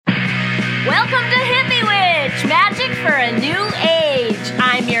Welcome to Hippie Witch, magic for a new age.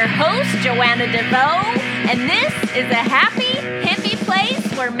 I'm your host, Joanna DeVoe, and this is a happy, hippie place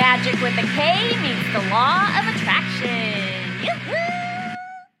where magic with a K meets the law of attraction. Yoo-hoo!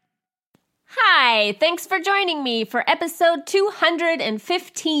 Hi, thanks for joining me for episode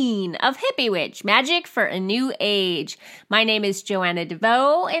 215 of Hippie Witch, magic for a new age. My name is Joanna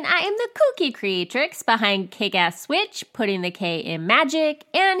DeVoe, and I am the kooky creatrix behind Kick-Ass Witch, Putting the K in Magic,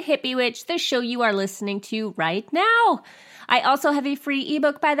 and Hippie Witch, the show you are listening to right now. I also have a free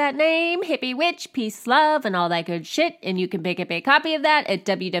ebook by that name, Hippie Witch, Peace, Love, and all that good shit, and you can pick up a copy of that at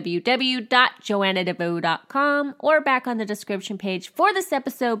www.joannadevoe.com or back on the description page for this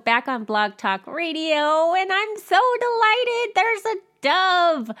episode back on Blog Talk Radio, and I'm so delighted.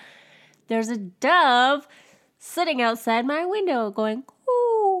 There's a dove sitting outside my window going,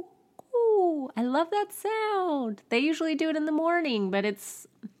 coo, coo. I love that sound. They usually do it in the morning, but it's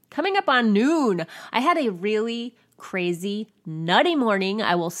coming up on noon. I had a really crazy, nutty morning.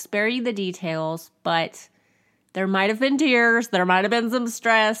 I will spare you the details, but there might have been tears, there might have been some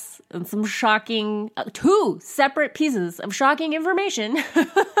stress, and some shocking, two separate pieces of shocking information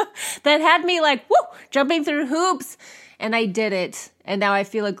that had me like, woo, jumping through hoops, and I did it, and now I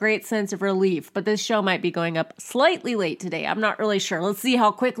feel a great sense of relief, but this show might be going up slightly late today. I'm not really sure. Let's see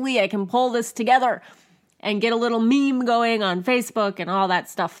how quickly I can pull this together and get a little meme going on Facebook and all that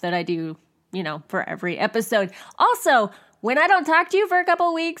stuff that I do, you know, for every episode. Also, when I don't talk to you for a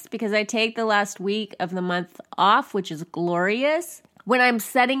couple weeks because I take the last week of the month off, which is glorious, when I'm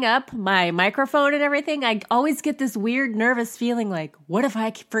setting up my microphone and everything, I always get this weird nervous feeling like, what if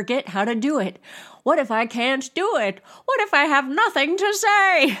I forget how to do it? What if I can't do it? What if I have nothing to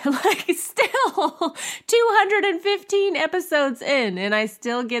say? Like, still 215 episodes in, and I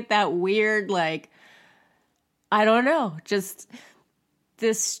still get that weird, like, I don't know, just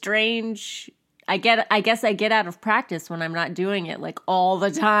this strange, I guess I get out of practice when I'm not doing it like all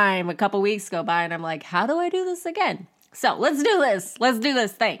the time. A couple weeks go by and I'm like, how do I do this again? So let's do this. Let's do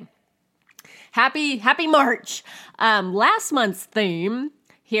this thing. Happy March. Last month's theme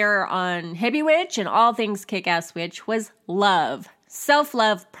here on Hippie Witch and all things Kick-Ass Witch was love.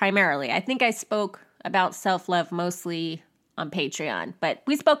 Self-love primarily. I think I spoke about self-love mostly on Patreon, but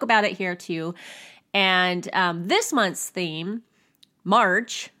we spoke about it here too. And this month's theme,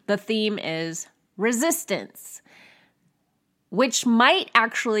 March, the theme is resistance, which might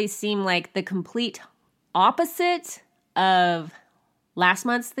actually seem like the complete opposite of last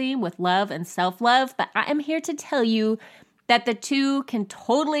month's theme with love and self-love, but I am here to tell you that the two can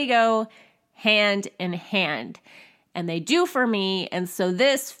totally go hand in hand, and they do for me, and so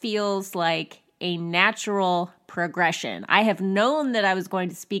this feels like a natural progression. I have known that I was going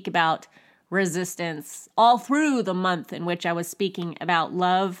to speak about resistance all through the month in which I was speaking about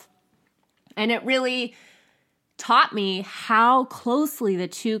love. And it really taught me how closely the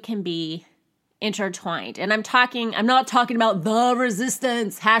two can be intertwined. And I'm not talking about the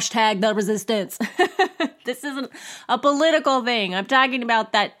resistance, hashtag the resistance. This isn't a political thing. I'm talking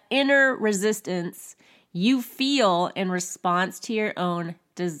about that inner resistance you feel in response to your own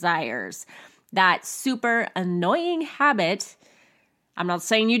desires. That super annoying habit, I'm not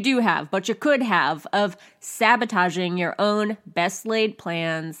saying you do have, but you could have, of sabotaging your own best laid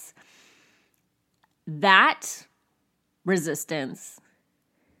plans. That resistance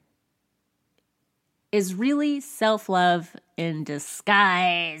is really self-love in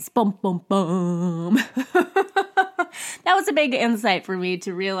disguise. Boom, boom, boom. That was a big insight for me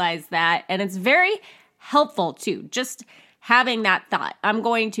to realize that, and it's very helpful too, just having that thought. I'm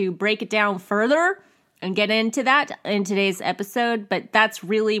going to break it down further and get into that in today's episode, but that's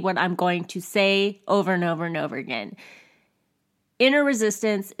really what I'm going to say over and over and over again. Inner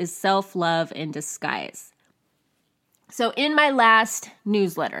resistance is self-love in disguise. So in my last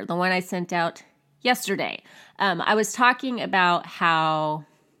newsletter, the one I sent out yesterday, I was talking about how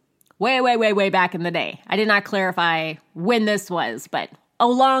way back in the day, I did not clarify when this was, but a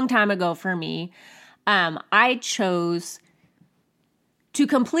long time ago for me, I chose to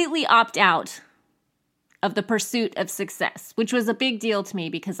completely opt out of the pursuit of success, which was a big deal to me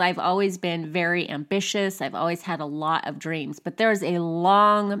because I've always been very ambitious. I've always had a lot of dreams, but there was a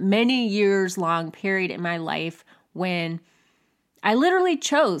many years long period in my life when I literally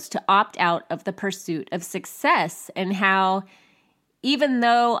chose to opt out of the pursuit of success, and how even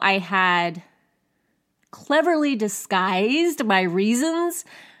though I had cleverly disguised my reasons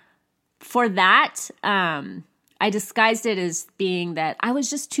for that, I disguised it as being that I was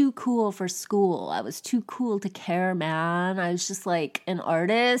just too cool for school. I was too cool to care, man. I was just like an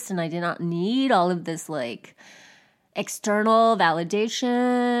artist and I did not need all of this like external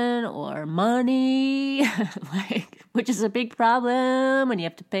validation or money, which is a big problem when you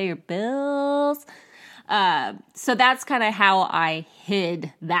have to pay your bills. So that's kind of how I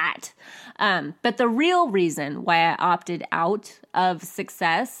hid that. But the real reason why I opted out of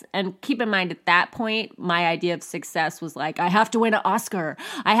success, and keep in mind at that point, my idea of success was like, I have to win an Oscar.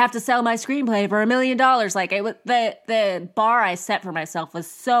 I have to sell my screenplay for $1 million. Like it was, the bar I set for myself was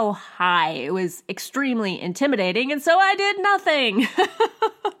so high. It was extremely intimidating. And so I did nothing.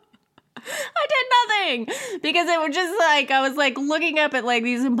 I did nothing because it was just like, I was like looking up at like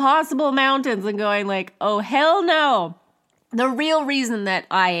these impossible mountains and going like, oh, hell no. The real reason that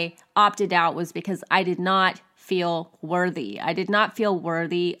I opted out was because I did not feel worthy. I did not feel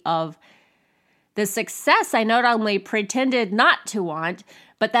worthy of the success I not only pretended not to want,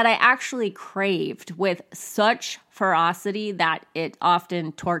 but that I actually craved with such ferocity that it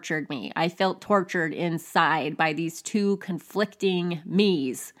often tortured me. I felt tortured inside by these two conflicting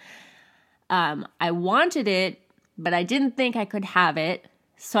me's. I wanted it, but I didn't think I could have it,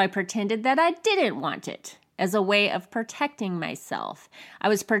 so I pretended that I didn't want it as a way of protecting myself. I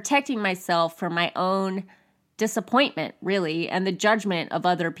was protecting myself from my own disappointment, really, and the judgment of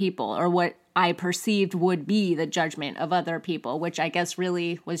other people, or what I perceived would be the judgment of other people, which I guess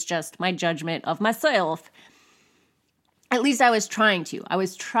really was just my judgment of myself. At least I was trying to. I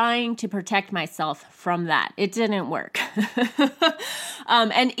was trying to protect myself from that. It didn't work.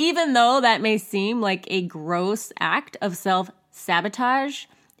 And even though that may seem like a gross act of self-sabotage,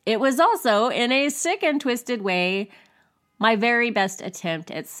 it was also, in a sick and twisted way, my very best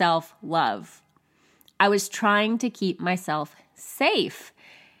attempt at self-love. I was trying to keep myself safe.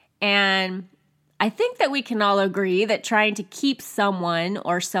 And I think that we can all agree that trying to keep someone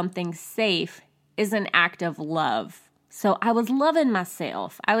or something safe is an act of love. So I was loving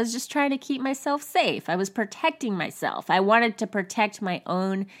myself. I was just trying to keep myself safe. I was protecting myself. I wanted to protect my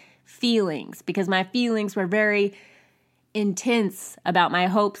own feelings because my feelings were very intense about my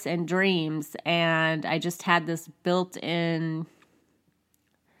hopes and dreams. And I just had this built-in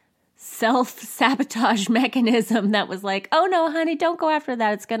self-sabotage mechanism that was like, oh no, honey, don't go after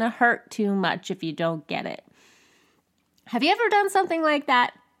that. It's going to hurt too much if you don't get it. Have you ever done something like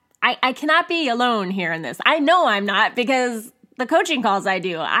that? I cannot be alone here in this. I know I'm not because the coaching calls I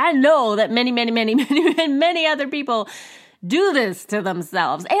do, I know that many other people do this to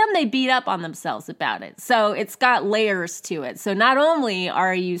themselves and they beat up on themselves about it. So it's got layers to it. So not only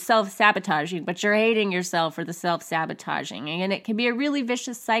are you self-sabotaging, but you're hating yourself for the self-sabotaging. And it can be a really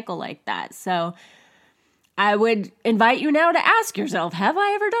vicious cycle like that. So I would invite you now to ask yourself, have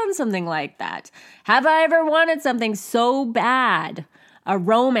I ever done something like that? Have I ever wanted something so bad? A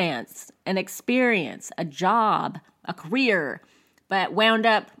romance, an experience, a job, a career, but wound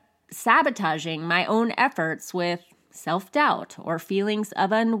up sabotaging my own efforts with self-doubt or feelings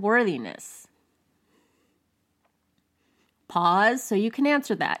of unworthiness? Pause so you can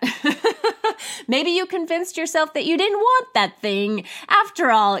answer that. Maybe you convinced yourself that you didn't want that thing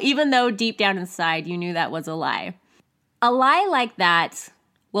after all, even though deep down inside you knew that was a lie. A lie like that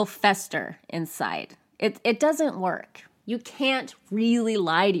will fester inside. It doesn't work. You can't really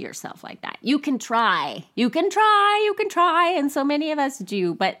lie to yourself like that. You can try, and so many of us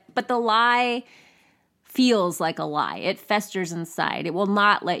do, but the lie feels like a lie. It festers inside. It will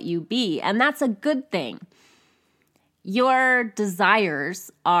not let you be, and that's a good thing. Your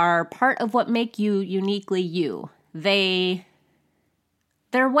desires are part of what make you uniquely you. They're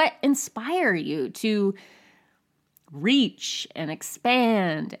what inspire you to reach and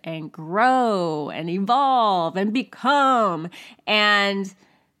expand and grow and evolve and become. And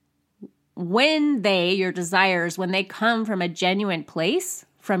when your desires, when they come from a genuine place,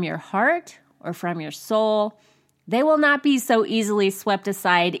 from your heart or from your soul, they will not be so easily swept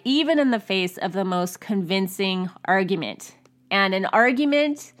aside, even in the face of the most convincing argument. And an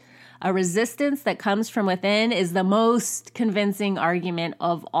argument, a resistance that comes from within, is the most convincing argument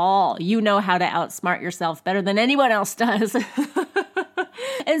of all. You know how to outsmart yourself better than anyone else does.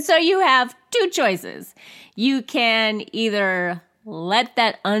 And so you have two choices. You can either let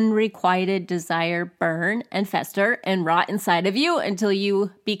that unrequited desire burn and fester and rot inside of you until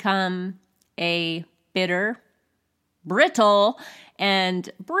you become a bitter, brittle, and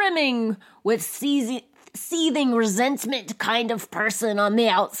brimming with seething resentment kind of person on the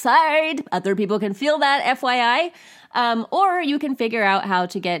outside. Other people can feel that, FYI. Or you can figure out how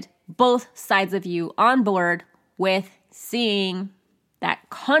to get both sides of you on board with seeing that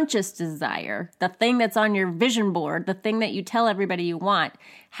conscious desire, the thing that's on your vision board, the thing that you tell everybody you want.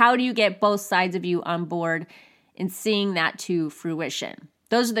 How do you get both sides of you on board in seeing that to fruition?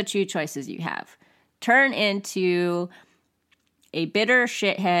 Those are the two choices you have. turn into a bitter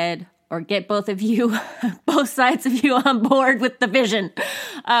shithead or get both sides of you on board with the vision.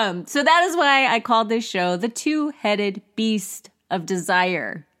 So that is why I called this show The Two-Headed Beast of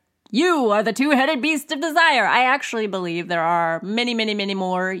Desire. You are the two-headed beast of desire. I actually believe there are many, many, many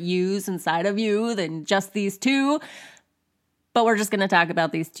more yous inside of you than just these two, but we're just going to talk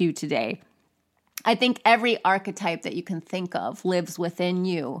about these two today. I think every archetype that you can think of lives within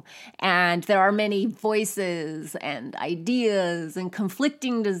you. And there are many voices and ideas and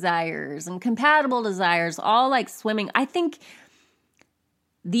conflicting desires and compatible desires, all like swimming. I think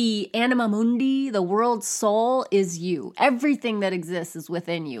the anima mundi, the world soul, is you. Everything that exists is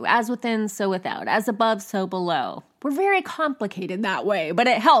within you. As within, so without. As above, so below. We're very complicated that way, but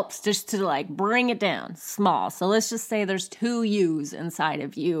it helps just to like bring it down small. So let's just say there's two yous inside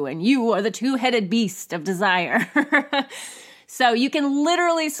of you, and you are the two-headed beast of desire. So you can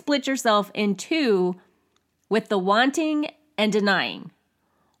literally split yourself in two with the wanting and denying,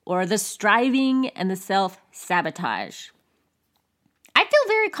 or the striving and the self-sabotage. I feel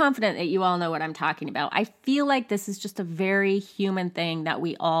very confident that you all know what I'm talking about. I feel like this is just a very human thing that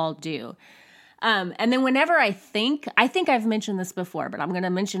we all do. And then whenever I think I've mentioned this before, but I'm going to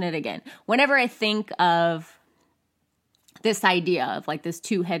mention it again. Whenever I think of this idea of like this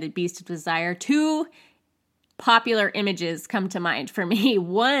two-headed beast of desire, two popular images come to mind for me.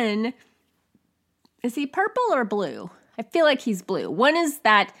 One, is he purple or blue? I feel like he's blue. One is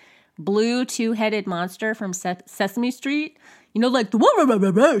that blue two-headed monster from Sesame Street. You know, like, like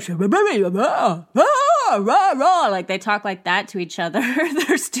they talk like that to each other.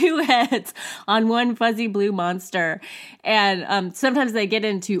 There's two heads on one fuzzy blue monster. And sometimes they get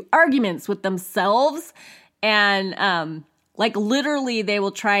into arguments with themselves. And like literally they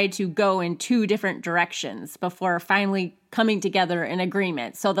will try to go in two different directions before finally coming together in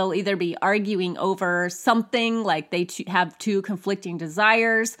agreement. So they'll either be arguing over something, like they have two conflicting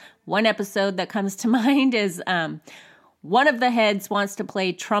desires. One episode that comes to mind is one of the heads wants to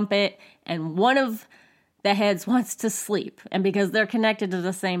play trumpet and one of the heads wants to sleep. And because they're connected to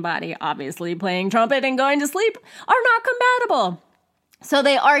the same body, obviously playing trumpet and going to sleep are not compatible. So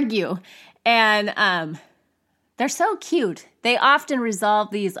they argue, and they're so cute. They often resolve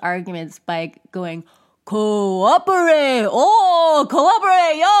these arguments by going, cooperate, oh,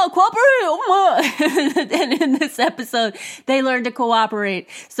 cooperate, and in this episode, they learn to cooperate.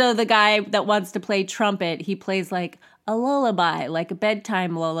 So the guy that wants to play trumpet, he plays like a lullaby, like a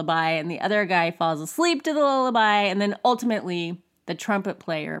bedtime lullaby, and the other guy falls asleep to the lullaby, and then ultimately the trumpet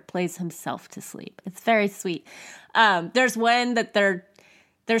player plays himself to sleep. It's very sweet. There's one that they're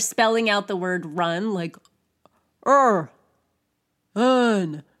spelling out the word run, like run,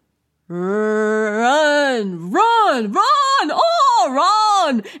 run, oh,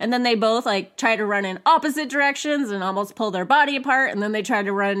 run, and then they both like try to run in opposite directions and almost pull their body apart, and then they try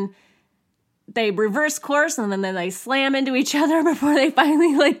to run. They reverse course and then they slam into each other before they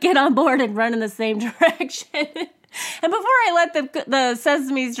finally like get on board and run in the same direction. And before I let the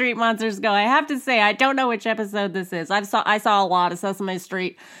Sesame Street monsters go, I have to say I don't know which episode this is. I saw a lot of Sesame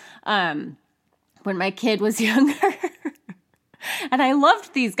Street when my kid was younger. And I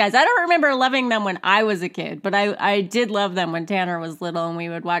loved these guys. I don't remember loving them when I was a kid, but I did love them when Tanner was little and we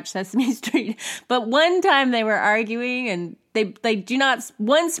would watch Sesame Street. But one time they were arguing and they do not,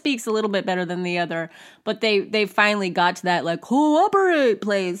 one speaks a little bit better than the other, but they finally got to that like cooperate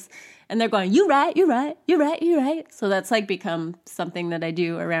place. And they're going, you right. So that's like become something that I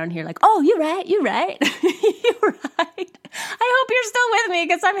do around here. Like, oh, you're right. You're right. I hope you're still with me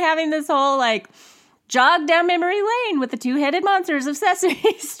because I'm having this whole like jog down memory lane with the two-headed monsters of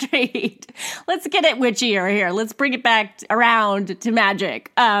Sesame Street. Let's get it witchier here. Let's bring it back around to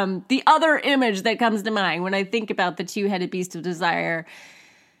magic. The other image that comes to mind when I think about the two-headed beast of desire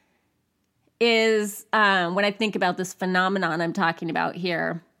is when I think about this phenomenon I'm talking about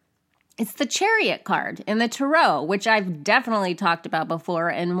here. It's the Chariot card in the Tarot, which I've definitely talked about before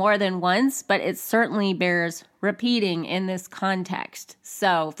and more than once, but it certainly bears repeating in this context.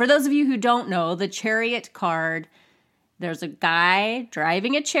 So for those of you who don't know, the Chariot card, there's a guy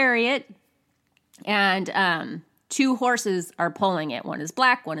driving a chariot and two horses are pulling it. One is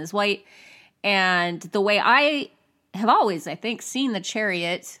black, one is white. And the way I have always, I think, seen the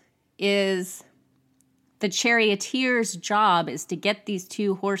chariot is the charioteer's job is to get these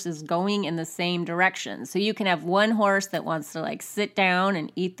two horses going in the same direction. So you can have one horse that wants to like sit down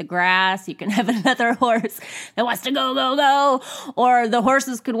and eat the grass. You can have another horse that wants to go. Or the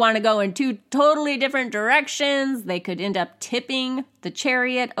horses could want to go in two totally different directions. They could end up tipping the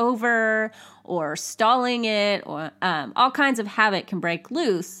chariot over or stalling it, or all kinds of havoc can break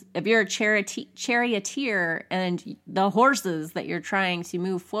loose if you're a charioteer and the horses that you're trying to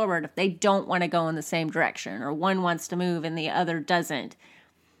move forward, if they don't want to go in the same direction or one wants to move and the other doesn't.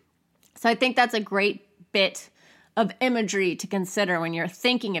 So I think that's a great bit of imagery to consider when you're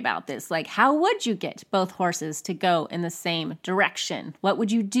thinking about this. Like, how would you get both horses to go in the same direction? What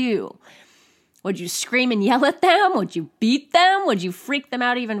would you do? Would you scream and yell at them? Would you beat them? Would you freak them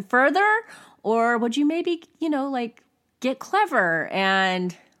out even further? Or would you maybe, get clever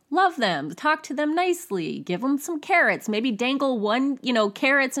and love them, talk to them nicely, give them some carrots, maybe dangle one,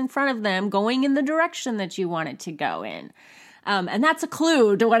 carrots in front of them going in the direction that you want it to go in. And that's a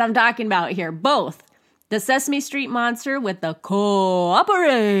clue to what I'm talking about here. Both the Sesame Street monster with the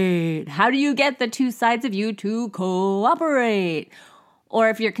cooperate. How do you get the two sides of you to cooperate? Or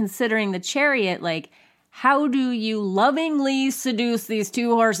if you're considering the chariot, like, how do you lovingly seduce these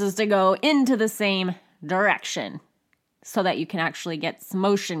two horses to go into the same direction so that you can actually get some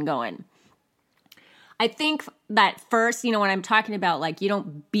motion going? I think that first, when I'm talking about, like, you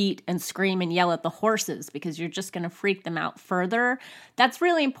don't beat and scream and yell at the horses because you're just going to freak them out further, that's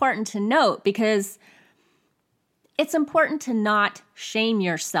really important to note, because it's important to not shame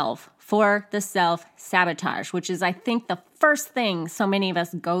yourself for the self-sabotage, which is, I think, the first thing so many of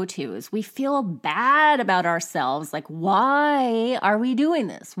us go to is we feel bad about ourselves. Like, why are we doing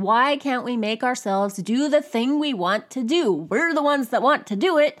this? Why can't we make ourselves do the thing we want to do? We're the ones that want to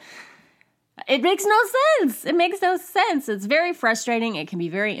do it. It makes no sense. It makes no sense. It's very frustrating. It can be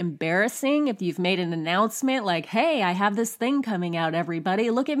very embarrassing if you've made an announcement like, hey, I have this thing coming out,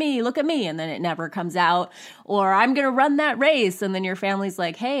 everybody. Look at me, and then it never comes out. Or I'm going to run that race. And then your family's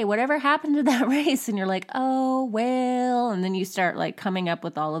like, hey, whatever happened to that race? And you're like, oh, well. And then you start like coming up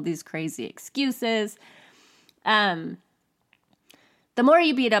with all of these crazy excuses. The more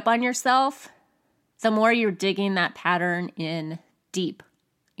you beat up on yourself, the more you're digging that pattern in deep.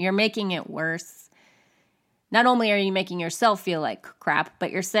 You're making it worse. Not only are you making yourself feel like crap,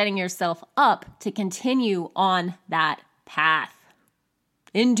 but you're setting yourself up to continue on that path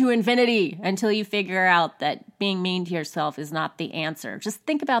into infinity until you figure out that being mean to yourself is not the answer. Just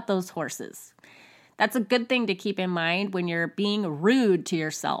think about those horses. That's a good thing to keep in mind when you're being rude to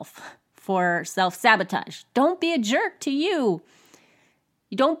yourself for self-sabotage. Don't be a jerk to you.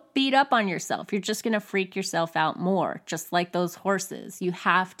 You don't beat up on yourself. You're just going to freak yourself out more, just like those horses. You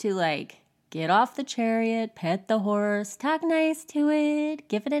have to get off the chariot, pet the horse, talk nice to it,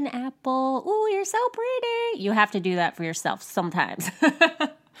 give it an apple. Ooh, you're so pretty. You have to do that for yourself sometimes.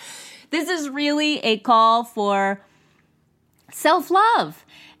 This is really a call for self-love.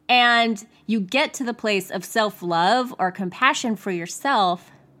 And you get to the place of self-love or compassion for yourself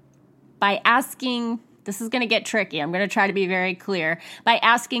by asking. This is going to get tricky. I'm going to try to be very clear. By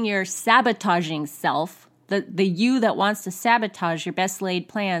asking your sabotaging self, the you that wants to sabotage your best laid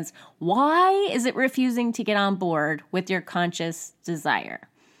plans, why is it refusing to get on board with your conscious desire?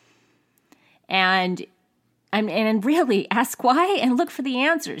 And really ask why and look for the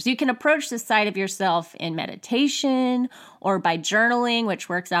answers. You can approach this side of yourself in meditation or by journaling, which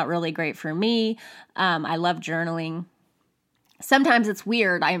works out really great for me. I love journaling. Sometimes it's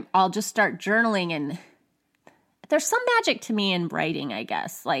weird. I'll just start journaling and there's some magic to me in writing, I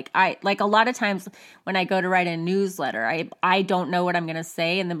guess. Like a lot of times when I go to write a newsletter, I don't know what I'm going to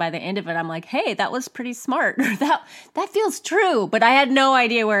say. And then by the end of it, I'm like, hey, that was pretty smart. that feels true. But I had no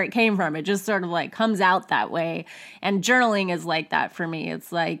idea where it came from. It just sort of comes out that way. And journaling is like that for me.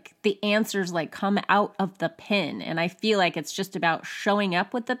 It's like the answers come out of the pen. And I feel like it's just about showing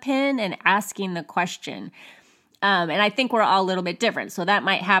up with the pen and asking the question. And I think we're all a little bit different. So that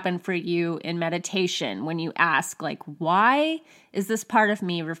might happen for you in meditation when you ask, why is this part of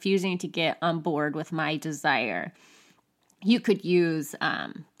me refusing to get on board with my desire? You could use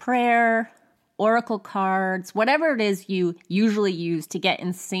prayer, oracle cards, whatever it is you usually use to get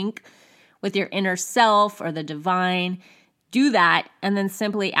in sync with your inner self or the divine. Do that and then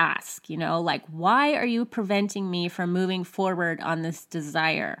simply ask, why are you preventing me from moving forward on this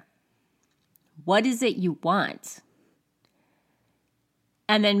desire? What is it you want?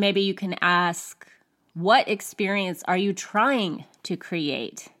 And then maybe you can ask, what experience are you trying to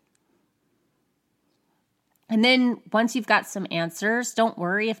create? And then once you've got some answers, don't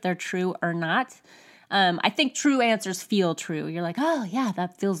worry if they're true or not. I think true answers feel true. You're like, oh yeah,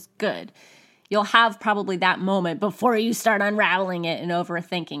 that feels good. You'll have probably that moment before you start unraveling it and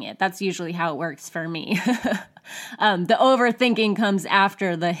overthinking it. That's usually how it works for me. The overthinking comes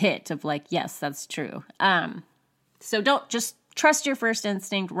after the hit of yes, that's true. So don't just trust your first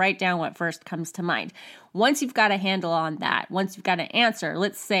instinct, write down what first comes to mind. Once you've got a handle on that, once you've got an answer,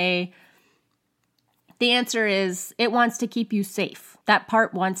 let's say the answer is it wants to keep you safe. That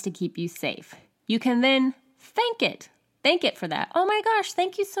part wants to keep you safe. You can then thank it. Thank it for that. Oh my gosh,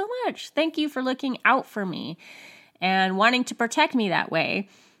 thank you so much. Thank you for looking out for me and wanting to protect me that way.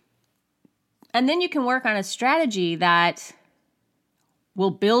 And then you can work on a strategy that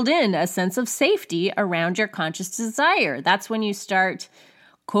will build in a sense of safety around your conscious desire. That's when you start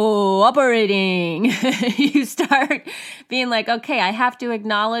cooperating. You start being like, okay, I have to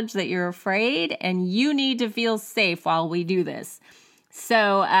acknowledge that you're afraid and you need to feel safe while we do this.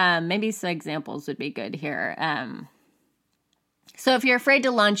 So maybe some examples would be good here. So if you're afraid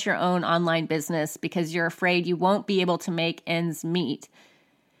to launch your own online business because you're afraid you won't be able to make ends meet,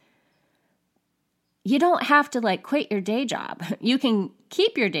 you don't have to quit your day job. You can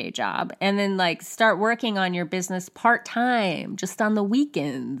keep your day job and then start working on your business part-time, just on the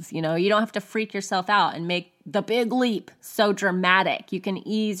weekends. You don't have to freak yourself out and make the big leap so dramatic. You can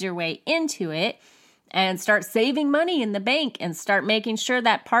ease your way into it and start saving money in the bank and start making sure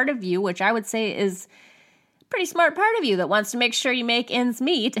that part of you, which I would say is pretty smart part of you that wants to make sure you make ends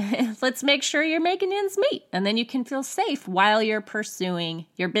meet. Let's make sure you're making ends meet. And then you can feel safe while you're pursuing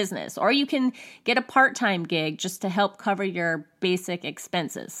your business. Or you can get a part-time gig just to help cover your basic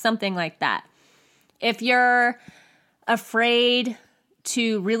expenses, something like that. If you're afraid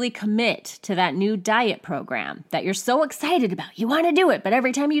to really commit to that new diet program that you're so excited about, you want to do it, but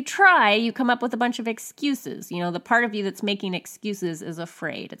every time you try, you come up with a bunch of excuses. The part of you that's making excuses is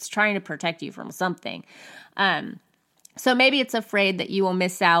afraid. It's trying to protect you from something. So maybe it's afraid that you will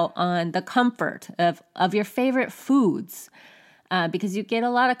miss out on the comfort of your favorite foods because you get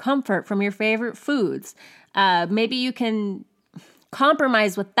a lot of comfort from your favorite foods. Maybe you can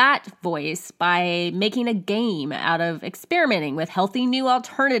compromise with that voice by making a game out of experimenting with healthy new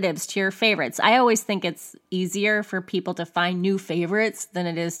alternatives to your favorites. I always think it's easier for people to find new favorites than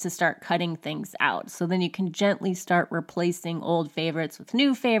it is to start cutting things out. So then you can gently start replacing old favorites with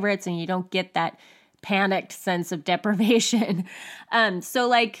new favorites and you don't get that panicked sense of deprivation.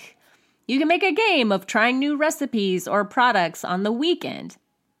 So you can make a game of trying new recipes or products on the weekend,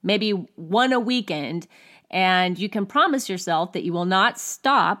 maybe one a weekend, and you can promise yourself that you will not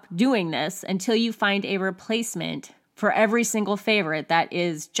stop doing this until you find a replacement for every single favorite that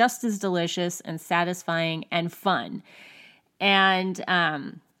is just as delicious and satisfying and fun. And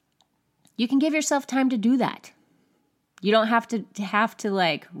you can give yourself time to do that. You don't have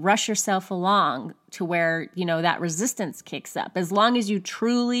to rush yourself along to where, that resistance kicks up. As long as you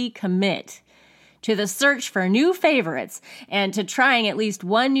truly commit to the search for new favorites and to trying at least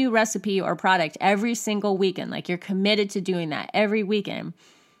one new recipe or product every single weekend, you're committed to doing that every weekend,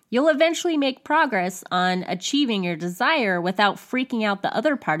 you'll eventually make progress on achieving your desire without freaking out the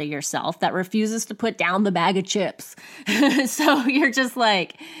other part of yourself that refuses to put down the bag of chips. So you're just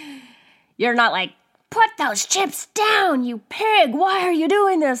you're not put those chips down, you pig. Why are you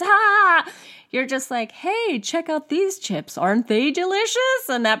doing this? Ha! You're just hey, check out these chips. Aren't they delicious?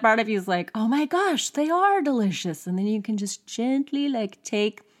 And that part of you is oh my gosh, they are delicious. And then you can just gently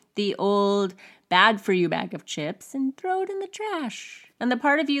take the old bad for you bag of chips and throw it in the trash. And the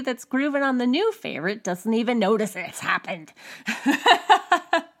part of you that's grooving on the new favorite doesn't even notice it's happened.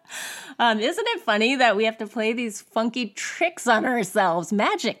 Isn't it funny that we have to play these funky tricks on ourselves?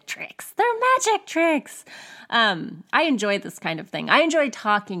 Magic tricks. They're magic tricks. I enjoy this kind of thing. I enjoy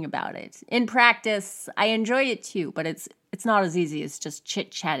talking about it. In practice, I enjoy it too, but it's not as easy as just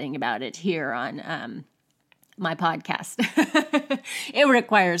chit-chatting about it here on my podcast. It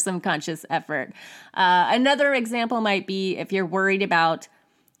requires some conscious effort. Another example might be if you're worried about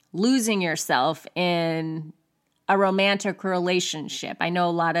losing yourself in a romantic relationship. I know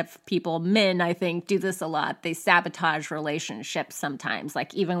a lot of people, men, I think, do this a lot. They sabotage relationships sometimes,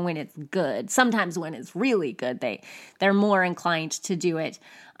 even when it's good. Sometimes when it's really good, they're more inclined to do it.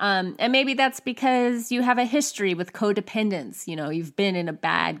 And maybe that's because you have a history with codependence. You've been in a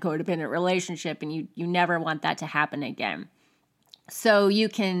bad codependent relationship and you never want that to happen again. So you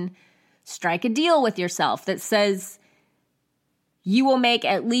can strike a deal with yourself that says you will make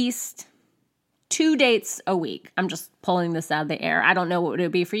at least 2 dates a week. I'm just pulling this out of the air. I don't know what it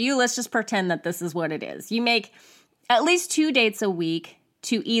would be for you. Let's just pretend that this is what it is. You make at least 2 dates a week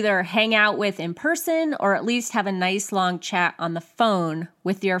to either hang out with in person or at least have a nice long chat on the phone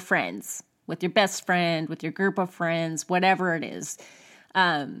with your friends, with your best friend, with your group of friends, whatever it is.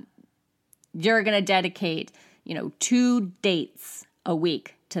 You're going to dedicate, 2 dates a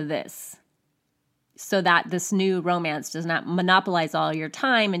week to this, so that this new romance does not monopolize all your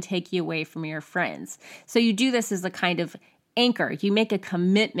time and take you away from your friends. So you do this as a kind of anchor. You make a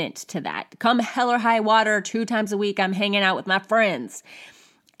commitment to that. Come hell or high water, 2 times a week, I'm hanging out with my friends.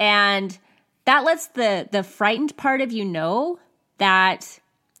 And that lets the frightened part of you know that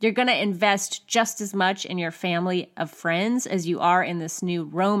you're going to invest just as much in your family of friends as you are in this new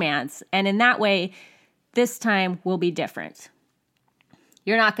romance. And in that way, this time will be different.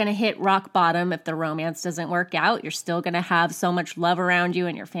 You're not going to hit rock bottom if the romance doesn't work out. You're still going to have so much love around you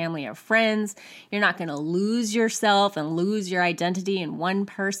and your family or friends. You're not going to lose yourself and lose your identity in one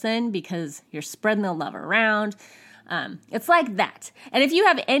person because you're spreading the love around. It's like that. And if you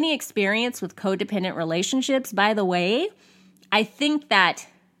have any experience with codependent relationships, by the way, I think that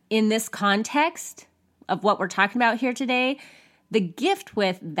in this context of what we're talking about here today, the gift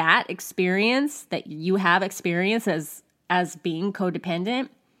with that experience that you have experienced as being codependent,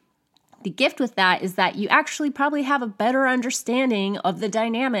 the gift with that is that you actually probably have a better understanding of the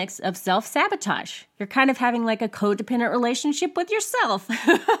dynamics of self-sabotage. You're kind of having like a codependent relationship with yourself.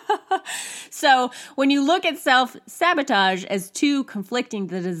 So when you look at self-sabotage as two conflicting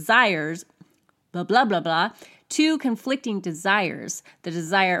desires, blah, blah, blah, blah, two conflicting desires, the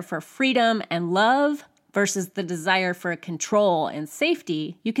desire for freedom and love versus the desire for control and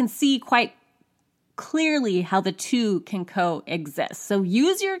safety, you can see quite clearly how the two can coexist. So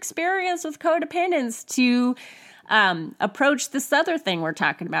use your experience with codependence to approach this other thing we're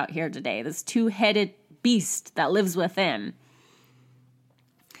talking about here today, this two-headed beast that lives within.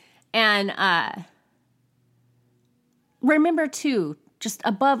 And remember too, just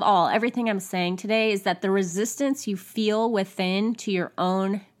above all, everything I'm saying today is that the resistance you feel within to your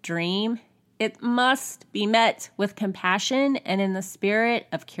own dream, it must be met with compassion and in the spirit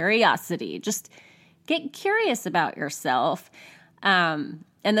of curiosity. Just get curious about yourself and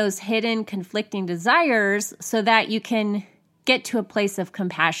those hidden conflicting desires so that you can get to a place of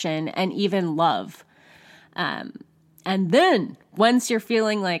compassion and even love. And then once you're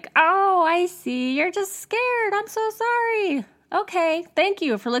feeling like, oh, I see, you're just scared, I'm so sorry. Okay, thank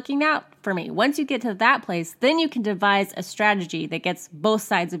you for looking out for me. Once you get to that place, then you can devise a strategy that gets both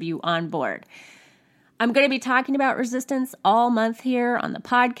sides of you on board. I'm going to be talking about resistance all month here on the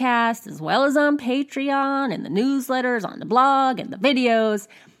podcast, as well as on Patreon and the newsletters, on the blog and the videos.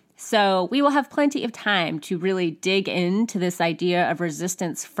 So we will have plenty of time to really dig into this idea of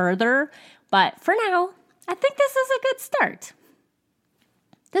resistance further. But for now, I think this is a good start.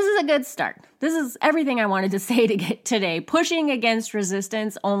 This is a good start. This is everything I wanted to say today. Pushing against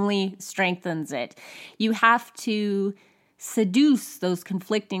resistance only strengthens it. You have to seduce those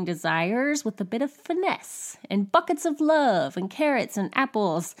conflicting desires with a bit of finesse and buckets of love and carrots and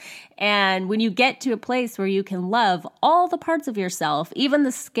apples. And when you get to a place where you can love all the parts of yourself, even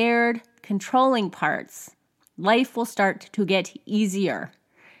the scared, controlling parts, life will start to get easier.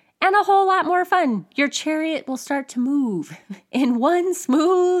 And a whole lot more fun. Your chariot will start to move in one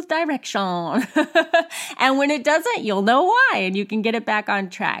smooth direction. And when it doesn't, you'll know why, and you can get it back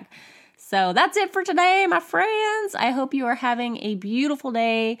on track. So that's it for today, my friends. I hope you are having a beautiful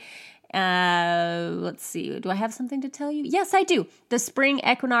day. Let's see. Do I have something to tell you? Yes, I do. The Spring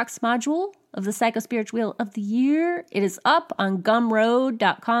Equinox module of the Psychospiritual Wheel of the Year. It is up on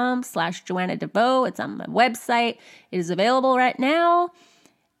gumroad.com/Joanna DeVoe. It's on my website. It is available right now.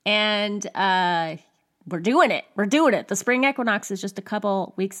 And we're doing it. We're doing it. The spring equinox is just a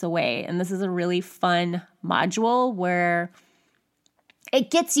couple weeks away. And this is a really fun module where it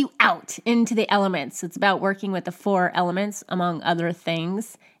gets you out into the elements. It's about working with the 4 elements, among other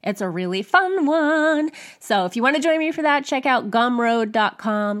things. It's a really fun one. So if you want to join me for that, check out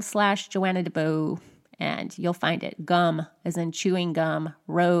gumroad.com/Joanna DeVoe. And you'll find it. Gum as in chewing gum.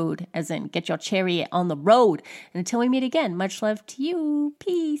 Road as in get your chariot on the road. And until we meet again, much love to you.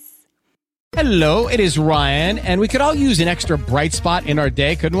 Peace. Hello, it is Ryan, and we could all use an extra bright spot in our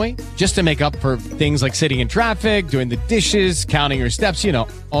day, couldn't we? Just to make up for things like sitting in traffic, doing the dishes, counting your steps, you know,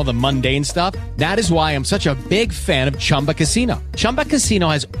 all the mundane stuff. That is why I'm such a big fan of Chumba Casino. Chumba Casino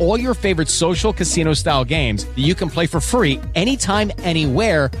has all your favorite social casino-style games that you can play for free anytime,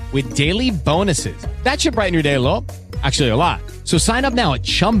 anywhere with daily bonuses. That should brighten your day a little. Actually, a lot. So sign up now at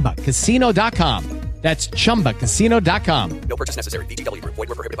ChumbaCasino.com. That's ChumbaCasino.com. No purchase necessary. VGW Group. Void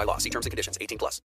where prohibited by law. See terms and conditions. 18+.